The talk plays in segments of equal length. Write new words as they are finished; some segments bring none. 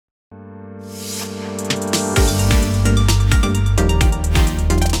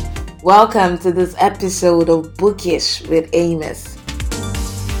Welcome to this episode of Bookish with Amos.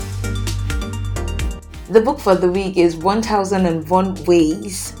 The book for the week is 1001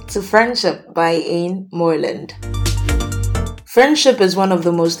 Ways to Friendship by Anne Moreland. Friendship is one of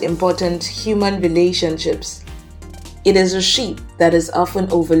the most important human relationships. It is a sheep that is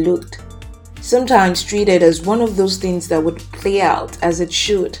often overlooked, sometimes treated as one of those things that would play out as it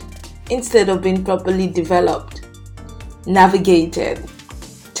should, instead of being properly developed, navigated,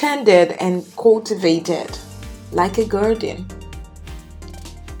 tended and cultivated like a garden.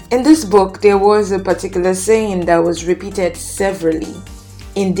 In this book, there was a particular saying that was repeated severally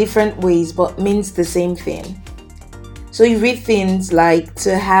in different ways but means the same thing. So you read things like,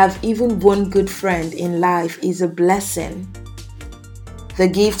 to have even one good friend in life is a blessing. The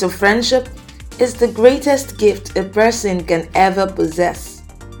gift of friendship is the greatest gift a person can ever possess.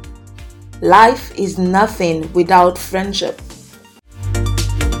 Life is nothing without friendship.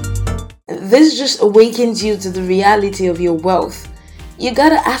 This just awakens you to the reality of your wealth. You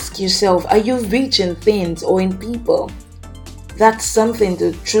gotta ask yourself, are you rich in things or in people? That's something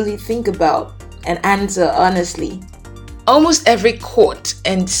to truly think about and answer honestly. Almost every quote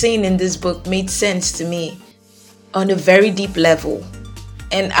and saying in this book made sense to me on a very deep level,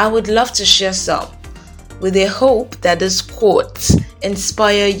 and I would love to share some with a hope that these quotes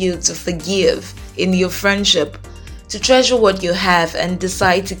inspire you to forgive in your friendship, to treasure what you have and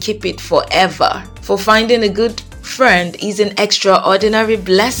decide to keep it forever. For finding a good friend is an extraordinary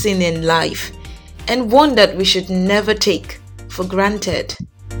blessing in life, and one that we should never take for granted.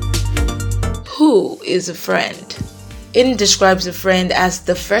 Who is a friend? It describes a friend as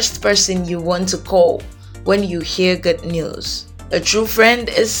the first person you want to call when you hear good news. A true friend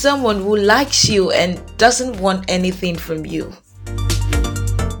is someone who likes you and doesn't want anything from you.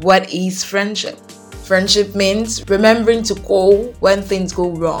 What is friendship? Friendship means remembering to call when things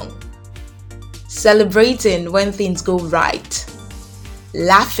go wrong, celebrating when things go right,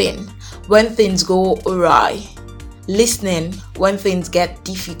 laughing when things go awry, listening when things get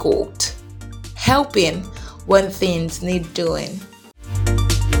difficult, helping when things need doing.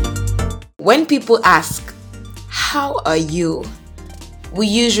 When people ask, "How are you?" we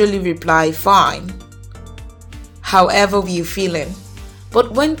usually reply, "Fine." However we're feeling.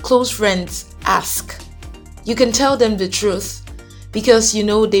 But when close friends ask, you can tell them the truth because you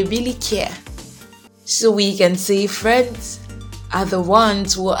know they really care. So we can say friends are the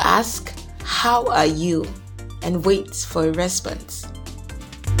ones who ask, "How are you?" and wait for a response.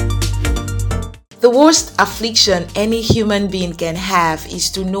 The worst affliction any human being can have is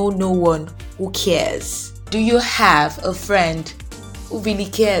to know no one who cares. Do you have a friend who really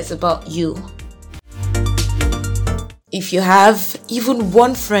cares about you? If you have even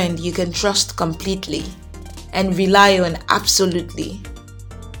one friend you can trust completely and rely on absolutely,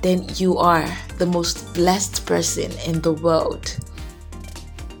 then you are the most blessed person in the world.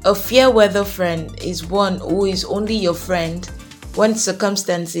 A fair weather friend is one who is only your friend when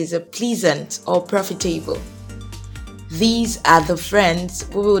circumstances are pleasant or profitable. These are the friends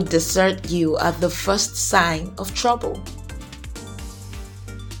who will desert you at the first sign of trouble.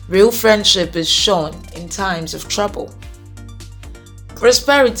 Real friendship is shown in times of trouble.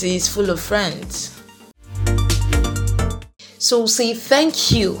 Prosperity is full of friends. So say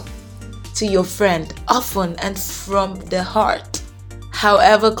thank you to your friend often and from the heart.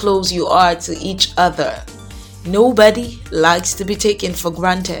 However close you are to each other, nobody likes to be taken for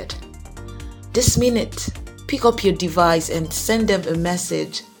granted. This minute, pick up your device and send them a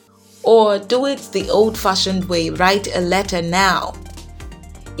message. Or do it the old-fashioned way, write a letter now.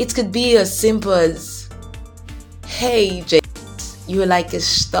 It could be as simple as, "Hey Jay, you're like a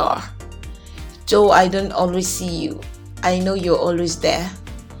star. Though I don't always see you, I know you're always there."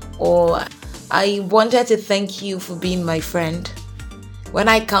 Or, "I wanted to thank you for being my friend. When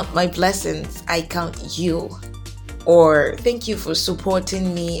I count my blessings, I count you." Or, "Thank you for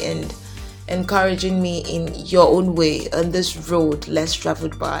supporting me and encouraging me in your own way on this road less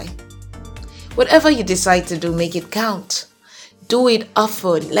traveled by." Whatever you decide to do, make it count. Do it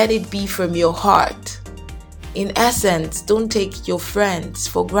often. Let it be from your heart. In essence, don't take your friends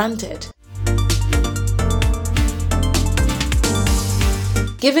for granted.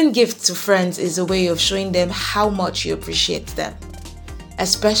 Giving gifts to friends is a way of showing them how much you appreciate them,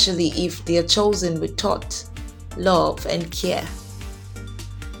 especially if they are chosen with thought, love, and care.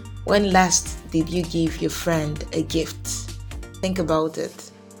 When last did you give your friend a gift? Think about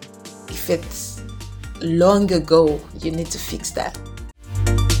it. If it's long ago, you need to fix that.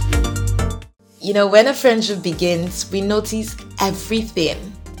 When a friendship begins, we notice everything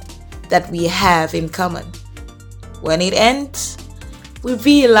that we have in common. When it ends, we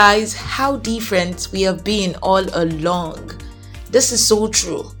realize how different we have been all along. This is so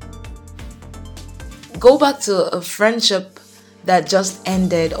true. Go back to a friendship that just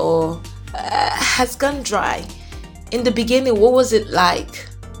ended or has gone dry. In the beginning, what was it like?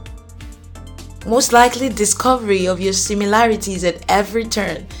 Most likely discovery of your similarities at every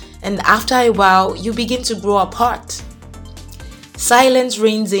turn, and after a while, you begin to grow apart. Silence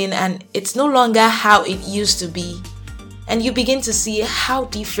reigns in, and it's no longer how it used to be, and you begin to see how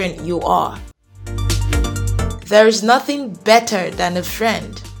different you are. There is nothing better than a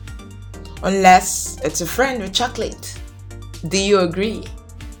friend, unless it's a friend with chocolate. Do you agree?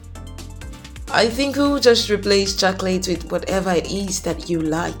 I think we'll just replace chocolate with whatever it is that you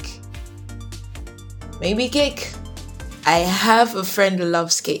like. Maybe cake. I have a friend who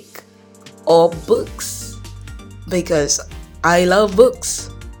loves cake. Or books. Because I love books.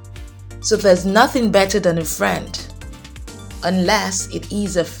 So there's nothing better than a friend. Unless it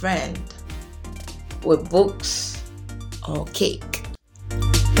is a friend with books or cake.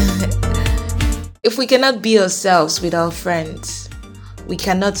 If we cannot be ourselves with our friends, we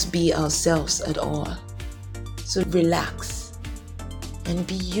cannot be ourselves at all. So relax and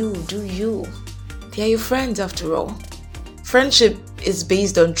be you, do you. They are your friends after all. Friendship is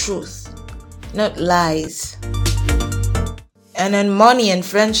based on truth, not lies. And on money and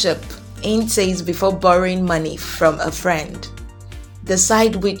friendship, Anne says before borrowing money from a friend,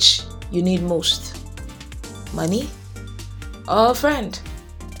 decide which you need most. Money or a friend?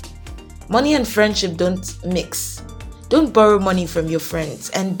 Money and friendship don't mix. Don't borrow money from your friends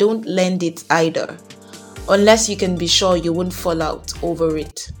and don't lend it either, unless you can be sure you won't fall out over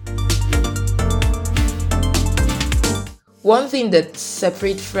it. One thing that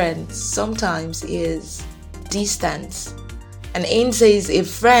separates friends sometimes is distance. And Anne says if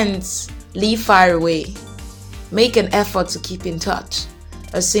friends live far away, make an effort to keep in touch.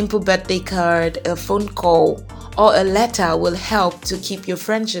 A simple birthday card, a phone call, or a letter will help to keep your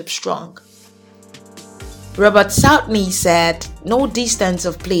friendship strong. Robert Southney said, no distance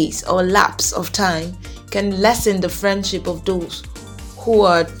of place or lapse of time can lessen the friendship of those who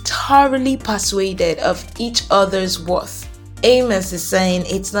are thoroughly persuaded of each other's worth. Amos is saying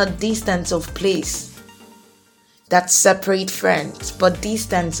it's not distance of place that separate friends, but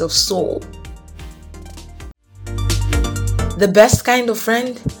distance of soul. The best kind of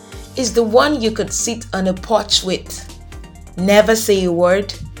friend is the one you could sit on a porch with, never say a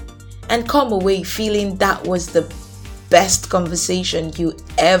word, and come away feeling that was the best conversation you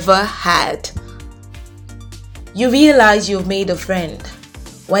ever had. You realize you've made a friend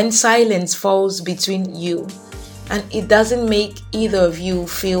when silence falls between you and it doesn't make either of you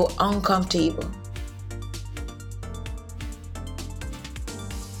feel uncomfortable.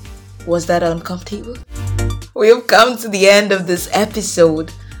 Was that uncomfortable? We've come to the end of this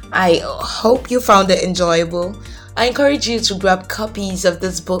episode. I hope you found it enjoyable. I encourage you to grab copies of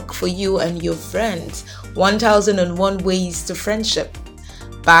this book for you and your friends, 1001 Ways to Friendship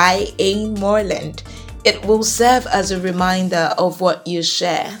by Anne Moreland. It will serve as a reminder of what you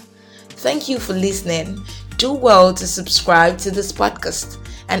share. Thank you for listening. Do well to subscribe to this podcast.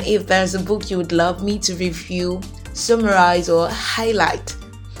 And if there's a book you would love me to review, summarize, or highlight,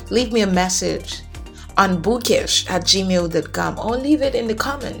 leave me a message on bookish@gmail.com or leave it in the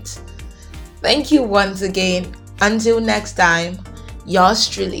comments. Thank you once again. Until next time, yours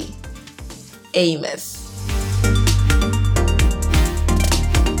truly, Amos.